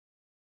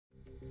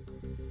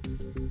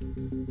Hey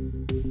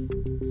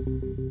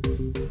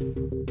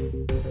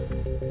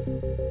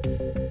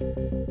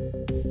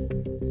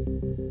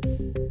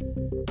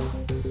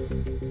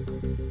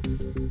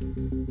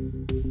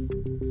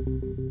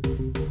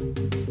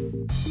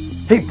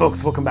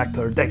folks, welcome back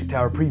to our Dice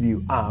Tower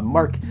preview. I'm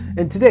Mark,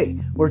 and today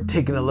we're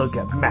taking a look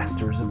at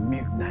Masters of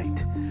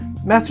Mutanite.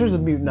 Masters of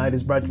Mutanite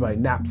is brought to you by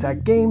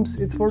Knapsack Games.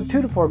 It's for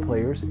 2 to 4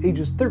 players,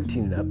 ages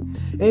 13 and up,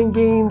 and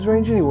games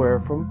range anywhere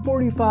from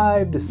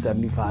 45 to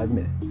 75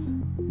 minutes.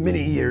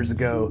 Many years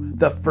ago,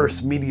 the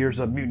first meteors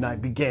of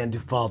Mutanite began to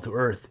fall to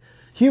Earth.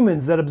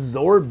 Humans that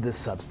absorbed this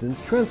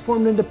substance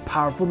transformed into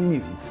powerful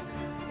mutants.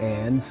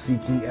 And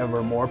seeking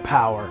ever more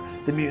power,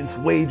 the mutants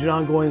wage an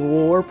ongoing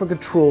war for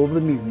control of the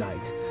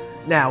Mutanite.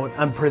 Now, an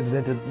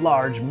unprecedented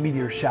large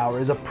meteor shower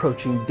is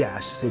approaching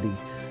Dash City.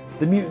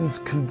 The mutants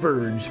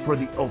converge for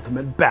the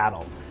ultimate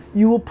battle.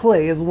 You will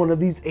play as one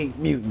of these 8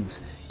 mutants,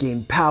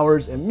 gain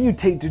powers and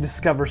mutate to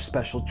discover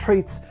special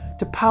traits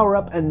to power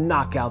up and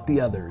knock out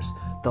the others.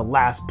 The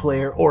last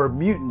player or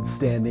mutant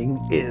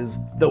standing is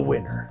the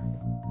winner.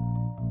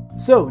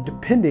 So,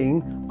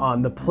 depending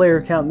on the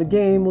player count in the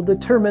game will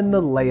determine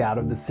the layout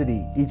of the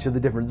city. Each of the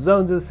different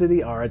zones of the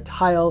city are a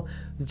tile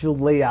that you'll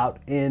lay out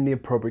in the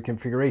appropriate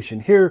configuration.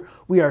 Here,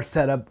 we are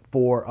set up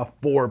for a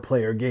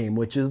 4-player game,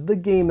 which is the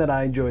game that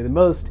I enjoy the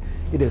most.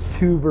 It is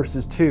 2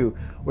 versus 2,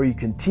 where you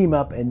can team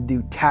up and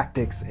do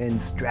tactics and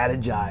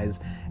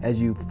strategize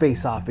as you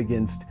face off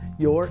against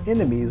your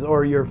enemies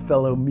or your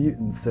fellow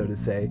mutants, so to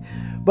say.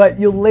 But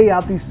you'll lay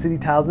out these city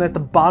tiles, and at the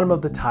bottom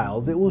of the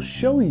tiles, it will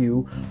show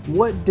you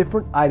what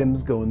different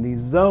items go in these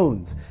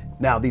zones.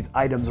 Now, these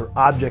items or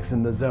objects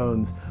in the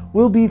zones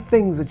will be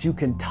things that you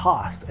can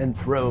toss and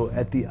throw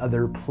at the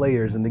other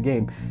players in the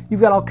game.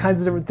 You've got all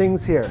kinds of different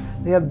things here.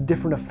 They have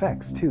different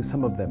effects too,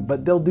 some of them,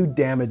 but they'll do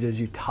damage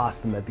as you toss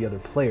them at the other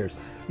players.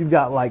 You've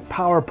got like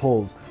power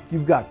poles,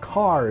 you've got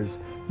cars,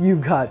 you've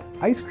got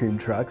ice cream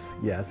trucks,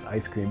 yes,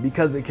 ice cream,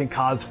 because it can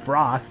cause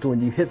frost when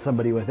you hit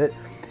somebody with it.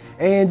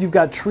 And you've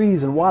got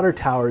trees and water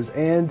towers,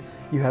 and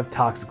you have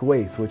toxic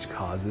waste, which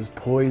causes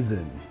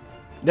poison.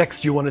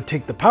 Next, you want to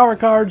take the power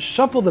cards,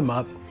 shuffle them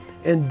up,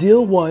 and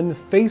deal 1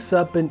 face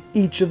up in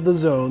each of the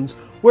zones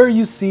where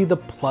you see the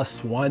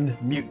 +1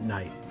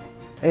 Mutanite.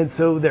 And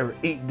so there are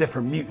 8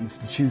 different mutants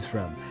to choose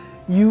from.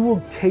 You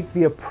will take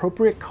the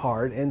appropriate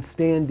card and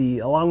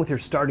standee along with your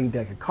starting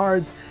deck of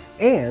cards,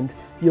 and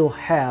you'll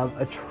have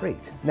a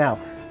trait. Now,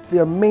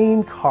 the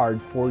main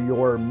card for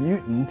your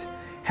mutant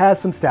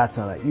has some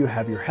stats on it. You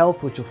have your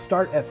health, which will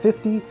start at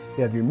 50, you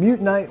have your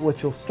Mutanite,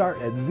 which will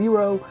start at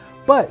 0,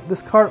 but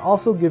this card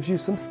also gives you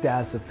some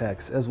status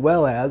effects as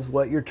well as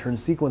what your turn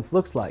sequence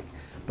looks like.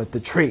 But the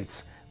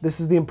traits, this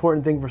is the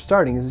important thing for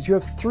starting, is that you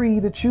have 3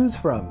 to choose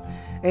from.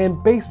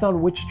 And based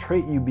on which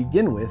trait you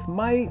begin with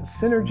might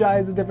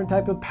synergize a different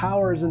type of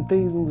powers and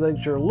things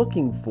that you're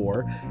looking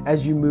for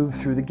as you move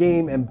through the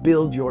game and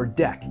build your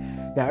deck.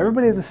 Now,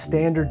 everybody has a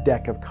standard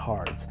deck of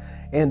cards,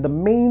 and the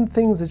main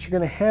things that you're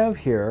going to have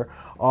here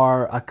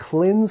are a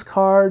cleanse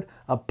card,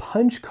 a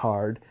punch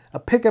card, a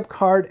pickup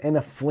card, and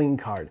a fling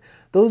card.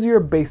 Those are your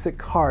basic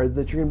cards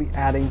that you're going to be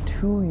adding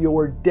to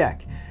your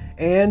deck.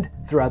 And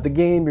throughout the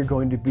game, you're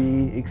going to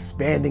be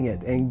expanding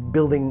it and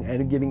building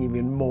and getting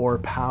even more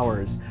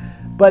powers.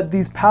 But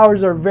these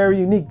powers are very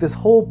unique. This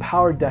whole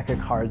power deck of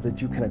cards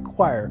that you can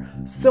acquire,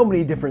 so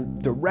many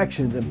different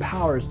directions and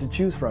powers to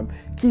choose from,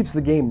 keeps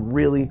the game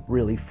really,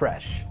 really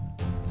fresh.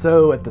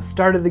 So at the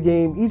start of the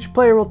game, each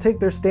player will take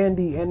their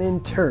standee and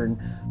in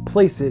turn,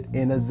 place it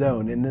in a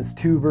zone. In this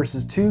 2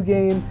 versus 2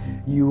 game,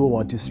 you will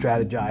want to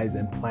strategize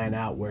and plan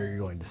out where you're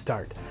going to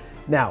start.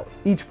 Now,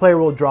 each player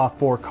will draw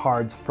 4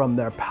 cards from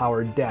their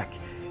power deck.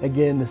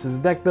 Again, this is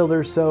a deck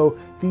builder, so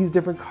these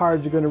different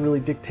cards are going to really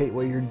dictate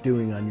what you're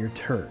doing on your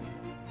turn.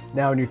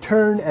 Now, on your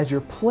turn, as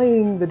you're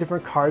playing the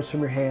different cards from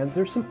your hands,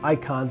 there's some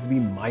icons to be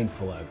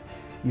mindful of.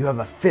 You have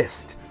a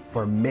fist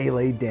for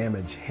melee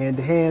damage, hand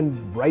to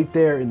hand, right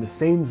there in the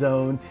same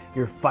zone,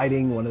 you're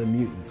fighting one of the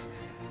mutants.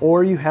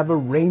 Or you have a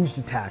ranged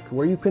attack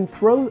where you can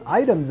throw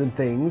items and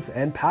things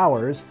and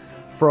powers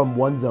from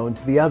one zone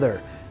to the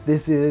other.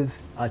 This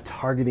is a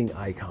targeting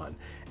icon.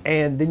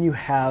 And then you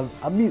have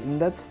a mutant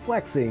that's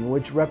flexing,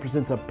 which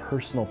represents a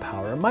personal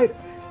power. It might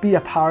be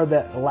a power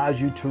that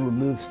allows you to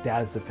remove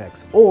status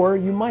effects, or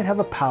you might have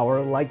a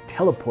power like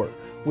teleport,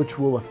 which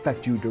will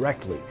affect you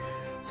directly.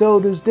 So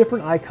there's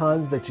different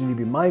icons that you need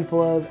to be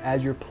mindful of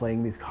as you're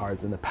playing these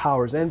cards and the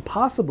powers, and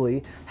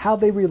possibly how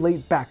they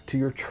relate back to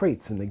your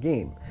traits in the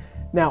game.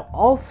 Now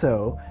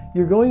also,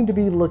 you're going to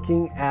be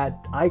looking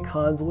at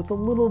icons with a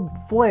little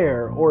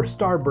flare or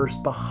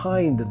starburst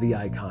behind the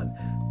icon.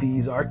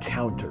 These are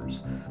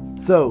counters.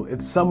 So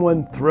if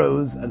someone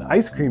throws an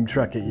ice cream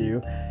truck at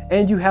you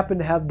and you happen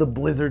to have the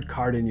Blizzard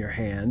card in your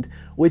hand,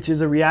 which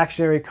is a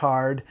reactionary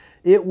card,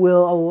 it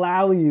will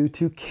allow you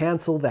to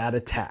cancel that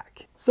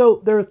attack. So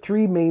there are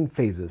 3 main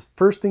phases.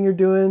 First thing you're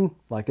doing,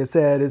 like I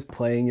said, is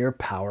playing your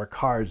power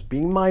cards,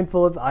 being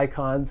mindful of the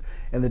icons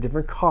and the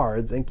different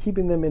cards and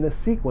keeping them in a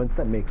sequence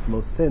that makes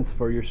most sense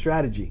for your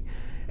strategy.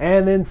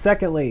 And then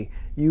secondly,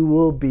 you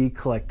will be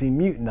collecting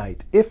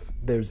Mutanite, if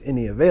there's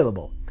any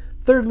available.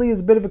 Thirdly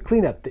is a bit of a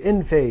cleanup, the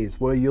end phase,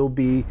 where you'll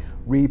be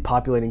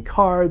repopulating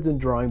cards and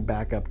drawing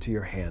back up to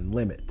your hand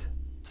limit.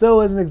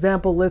 So as an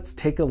example, let's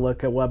take a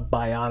look at what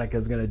Bionica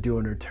is going to do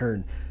in her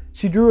turn.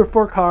 She drew her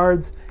 4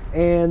 cards,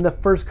 and the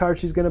first card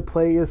she's going to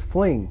play is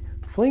Fling.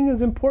 Fling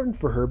is important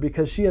for her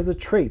because she has a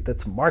trait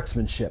that's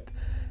marksmanship.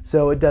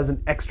 So it does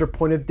an extra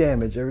point of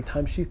damage every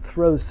time she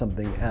throws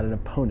something at an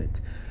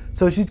opponent.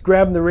 So she's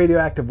grabbing the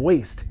radioactive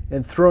waste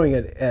and throwing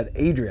it at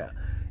Adria.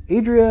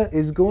 Adria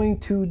is going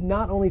to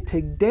not only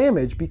take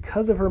damage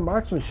because of her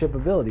marksmanship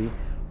ability,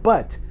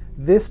 but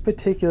this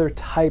particular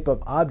type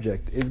of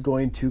object is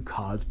going to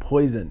cause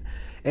poison.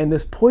 And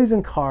this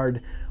poison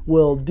card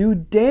will do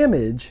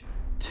damage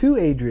to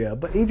Adria,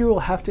 but Adria will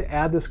have to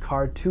add this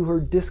card to her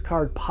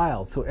discard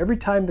pile. So every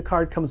time the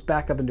card comes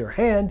back up into her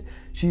hand,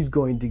 she's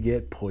going to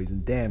get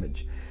poison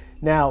damage.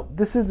 Now,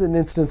 this is an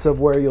instance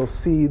of where you'll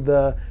see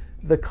the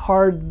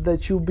card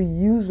that you'll be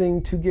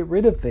using to get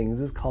rid of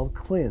things is called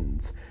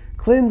Cleanse.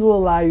 Cleanse will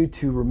allow you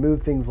to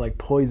remove things like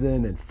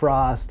poison and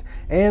frost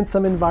and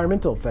some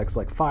environmental effects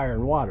like fire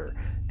and water.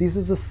 This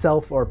is a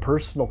self or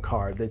personal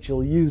card that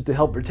you'll use to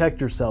help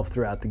protect yourself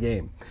throughout the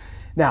game.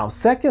 Now,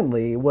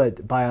 secondly,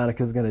 what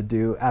Bionica is going to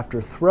do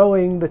after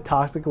throwing the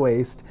toxic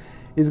waste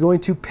is going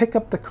to pick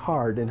up the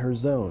card in her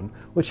zone,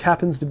 which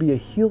happens to be a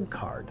heal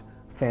card.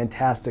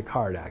 Fantastic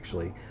card,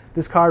 actually.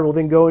 This card will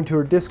then go into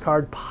her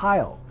discard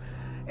pile.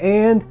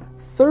 And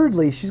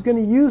thirdly, she's going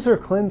to use her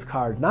cleanse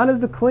card, not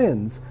as a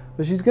cleanse,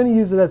 but she's going to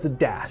use it as a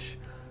dash.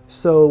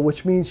 So,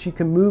 which means she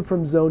can move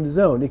from zone to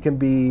zone. It can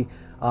be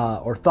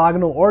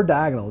orthogonal or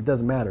diagonal, it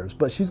doesn't matter.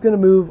 But she's going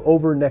to move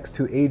over next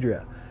to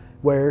Adria,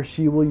 where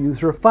she will use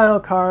her final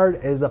card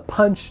as a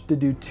punch to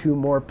do 2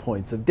 more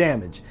points of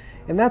damage.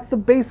 And that's the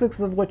basics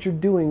of what you're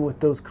doing with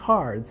those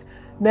cards.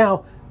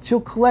 Now,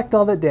 she'll collect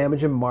all that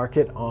damage and mark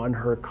it on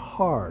her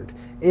card.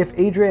 If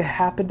Adria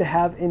happened to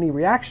have any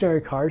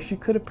reactionary cards, she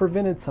could have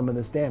prevented some of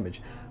this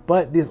damage.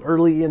 But this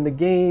early in the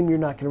game, you're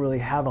not going to really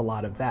have a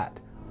lot of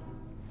that.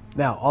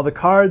 Now, all the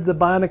cards that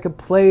Bionica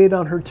played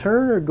on her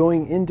turn are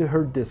going into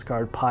her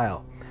discard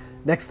pile.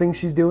 Next thing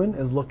she's doing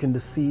is looking to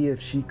see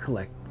if she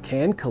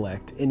can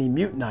collect any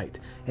Mutanite.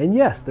 And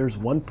yes, there's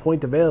 1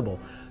 point available.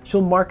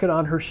 She'll mark it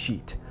on her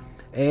sheet.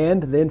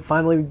 And then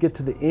finally we get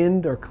to the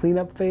end or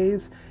cleanup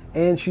phase,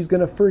 and she's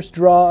going to first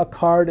draw a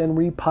card and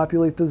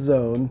repopulate the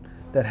zone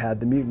that had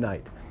the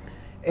Mutanite.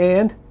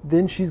 And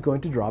then she's going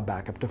to draw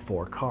back up to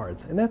 4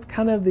 cards. And that's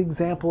kind of the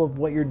example of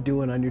what you're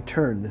doing on your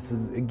turn. This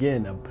is,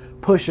 again, a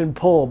push and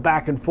pull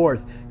back and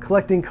forth,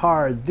 collecting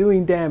cards,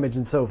 doing damage,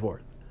 and so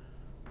forth.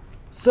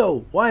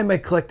 So, why am I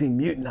collecting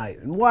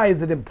Mutanite, and why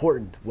is it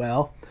important?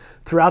 Well,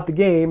 throughout the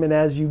game, and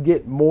as you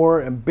get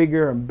more and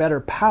bigger and better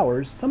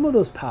powers, some of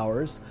those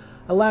powers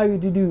allow you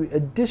to do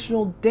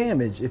additional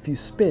damage if you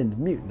spend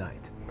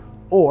Mutanite.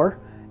 Or,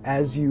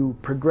 as you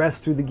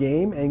progress through the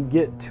game and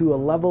get to a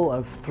level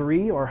of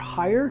 3 or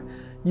higher,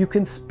 you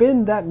can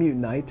spend that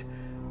Mutanite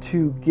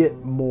to get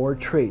more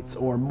traits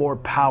or more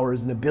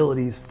powers and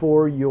abilities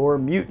for your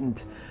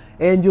mutant.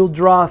 And you'll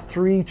draw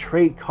 3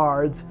 trait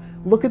cards,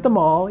 look at them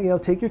all,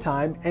 take your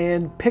time,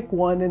 and pick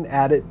one and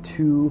add it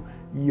to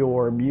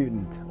your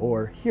mutant,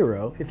 or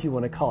hero, if you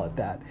want to call it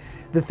that.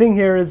 The thing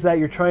here is that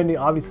you're trying to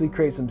obviously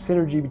create some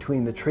synergy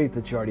between the traits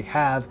that you already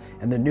have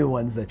and the new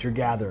ones that you're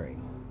gathering.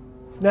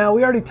 Now,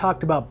 we already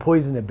talked about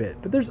poison a bit,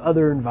 but there's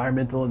other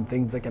environmental and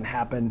things that can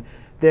happen.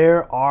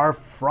 There are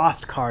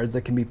frost cards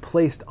that can be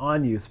placed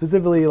on you.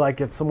 Specifically,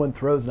 like if someone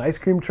throws an ice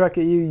cream truck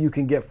at you, you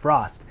can get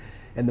frost.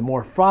 And the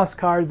more frost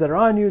cards that are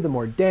on you, the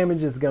more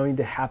damage is going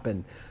to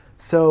happen.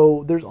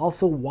 So there's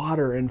also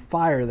water and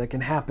fire that can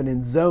happen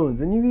in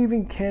zones, and you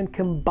even can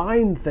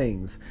combine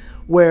things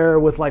where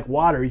with like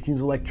water, you can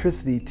use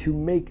electricity to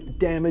make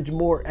damage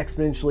more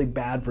exponentially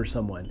bad for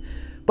someone.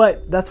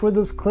 But that's where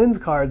those cleanse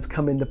cards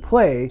come into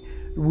play.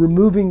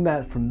 Removing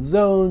that from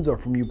zones or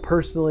from you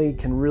personally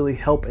can really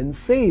help and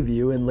save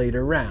you in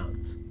later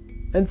rounds.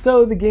 And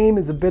so the game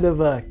is a bit of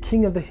a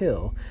king of the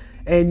hill,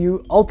 and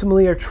you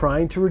ultimately are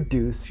trying to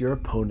reduce your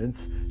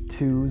opponents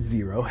to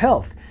 0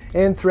 health.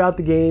 And throughout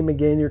the game,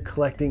 again, you're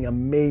collecting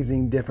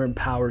amazing different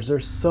powers.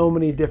 There's so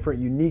many different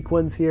unique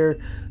ones here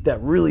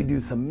that really do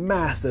some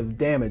massive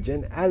damage.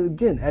 And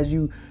as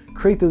you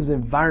create those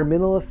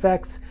environmental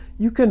effects,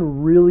 you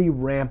can really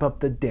ramp up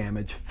the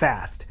damage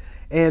fast.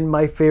 And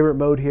my favorite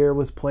mode here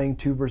was playing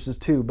 2 versus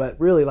 2, but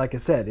really, like I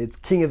said, it's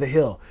king of the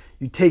hill.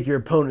 You take your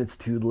opponents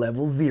to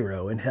level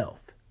 0 in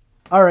health.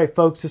 Alright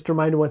folks, just a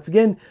reminder once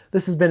again,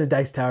 this has been a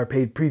Dice Tower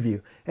paid preview,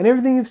 and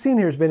everything you've seen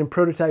here has been in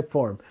prototype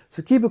form,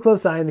 so keep a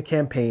close eye on the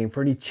campaign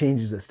for any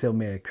changes that still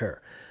may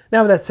occur.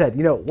 Now with that said,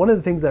 one of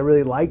the things I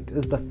really liked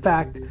is the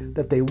fact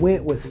that they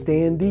went with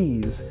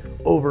standees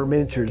over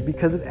miniatures,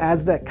 because it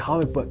adds that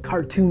comic book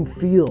cartoon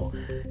feel,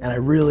 and I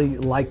really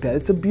like that.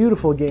 It's a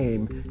beautiful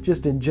game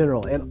just in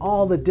general, and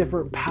all the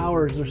different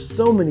powers, there's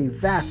so many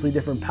vastly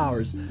different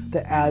powers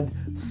that add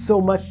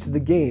so much to the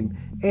game,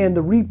 and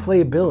the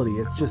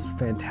replayability, it's just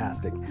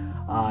fantastic.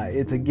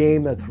 It's a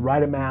game that's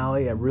right up my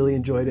alley. I really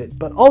enjoyed it.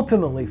 But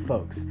ultimately,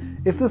 folks,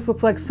 if this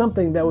looks like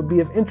something that would be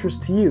of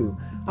interest to you,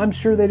 I'm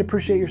sure they'd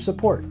appreciate your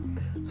support.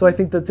 So I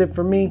think that's it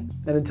for me,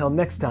 and until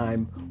next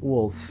time,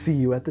 we'll see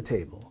you at the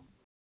table.